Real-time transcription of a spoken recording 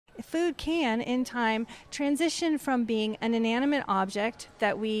food can, in time, transition from being an inanimate object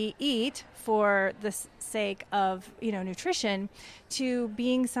that we eat for the sake of, nutrition, to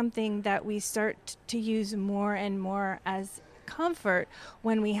being something that we start to use more and more as comfort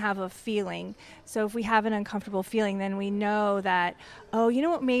when we have a feeling. So if we have an uncomfortable feeling, then we know that, oh, you know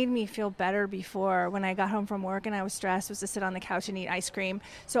what made me feel better before when I got home from work and I was stressed was to sit on the couch and eat ice cream.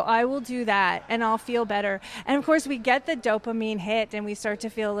 So I will do that and I'll feel better. And of course we get the dopamine hit and we start to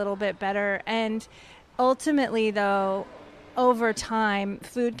feel a little bit better. And ultimately though, over time,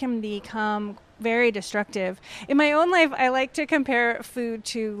 food can become very destructive. In my own life, I like to compare food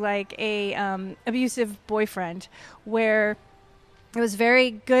to like a abusive boyfriend, where it was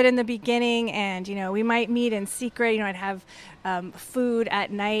very good in the beginning, and we might meet in secret. I'd have food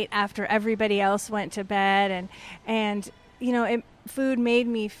at night after everybody else went to bed, and food made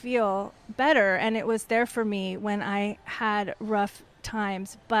me feel better, and it was there for me when I had rough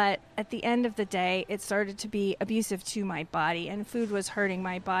times. But at the end of the day, it started to be abusive to my body, and food was hurting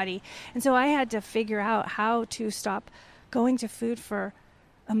my body, and so I had to figure out how to stop going to food for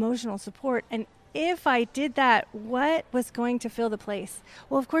emotional support. And if I did that, what was going to fill the place?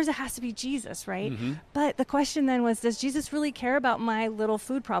 Well, of course, it has to be Jesus, right? Mm-hmm. But the question then was, does Jesus really care about my little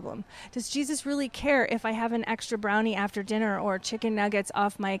food problem? Does Jesus really care if I have an extra brownie after dinner or chicken nuggets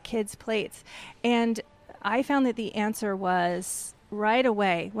off my kids' plates? And I found that the answer was right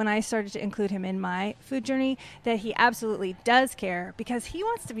away when I started to include him in my food journey, that he absolutely does care, because he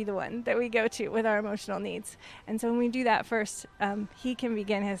wants to be the one that we go to with our emotional needs. And so when we do that first, he can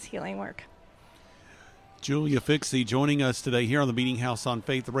begin his healing work. Julia Fikse joining us today here on the Meeting House on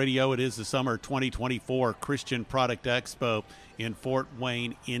Faith Radio. It is the summer 2024 Christian Product Expo in Fort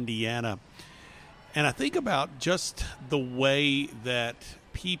Wayne, Indiana. And I think about just the way that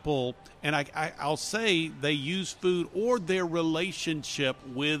people, and I'll say they use food or their relationship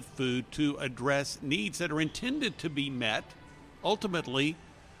with food to address needs that are intended to be met ultimately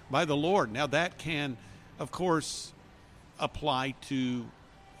by the Lord. Now that can, of course, apply to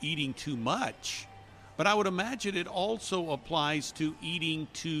eating too much, but I would imagine it also applies to eating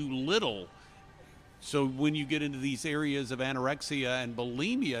too little. So when you get into these areas of anorexia and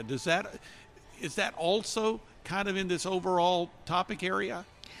bulimia, is that also kind of in this overall topic area?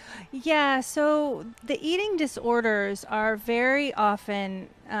 Yeah, so the eating disorders are very often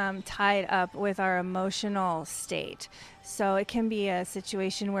tied up with our emotional state. So it can be a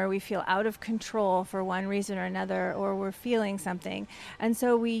situation where we feel out of control for one reason or another, or we're feeling something. And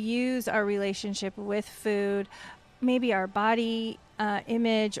so we use our relationship with food, maybe our body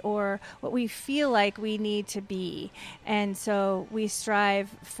image, or what we feel like we need to be. And so we strive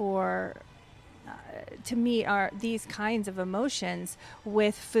for to meet these kinds of emotions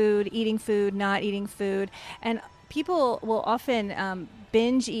with food, eating food, not eating food. And people will often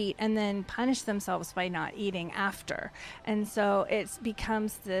binge eat and then punish themselves by not eating after. And so it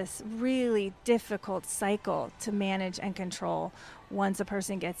becomes this really difficult cycle to manage and control once a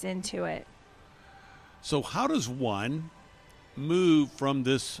person gets into it. So how does one move from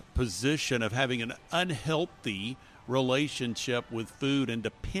this position of having an unhealthy relationship with food and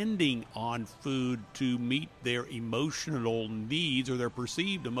depending on food to meet their emotional needs or their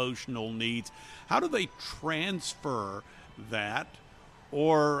perceived emotional needs? How do they transfer that?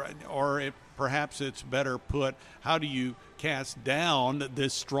 Or perhaps it's better put, how do you cast down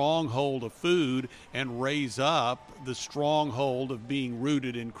this stronghold of food and raise up the stronghold of being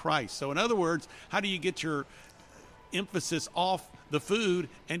rooted in Christ? So in other words, how do you get your emphasis off the food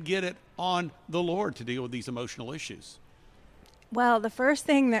and get it on the Lord to deal with these emotional issues? Well, the first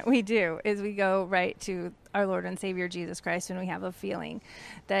thing that we do is we go right to our Lord and Savior Jesus Christ when we have a feeling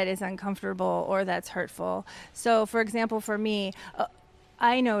that is uncomfortable or that's hurtful. So, for example, for me,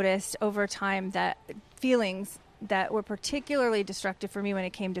 I noticed over time that feelings that were particularly destructive for me when it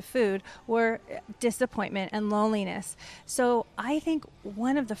came to food were disappointment and loneliness. So I think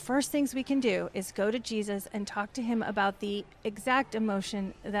one of the first things we can do is go to Jesus and talk to him about the exact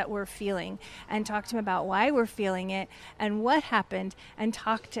emotion that we're feeling, and talk to him about why we're feeling it and what happened, and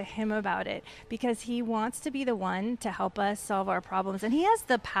talk to him about it, because he wants to be the one to help us solve our problems. And he has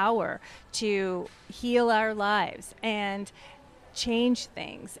the power to heal our lives and change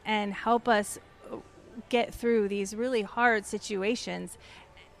things and help us get through these really hard situations.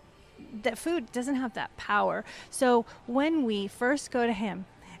 That food doesn't have that power. So when we first go to him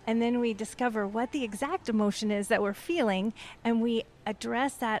and then we discover what the exact emotion is that we're feeling, and we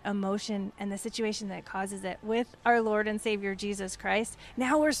address that emotion and the situation that causes it with our Lord and Savior Jesus Christ,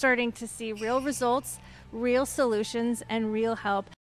 now we're starting to see real results, real solutions, and real help.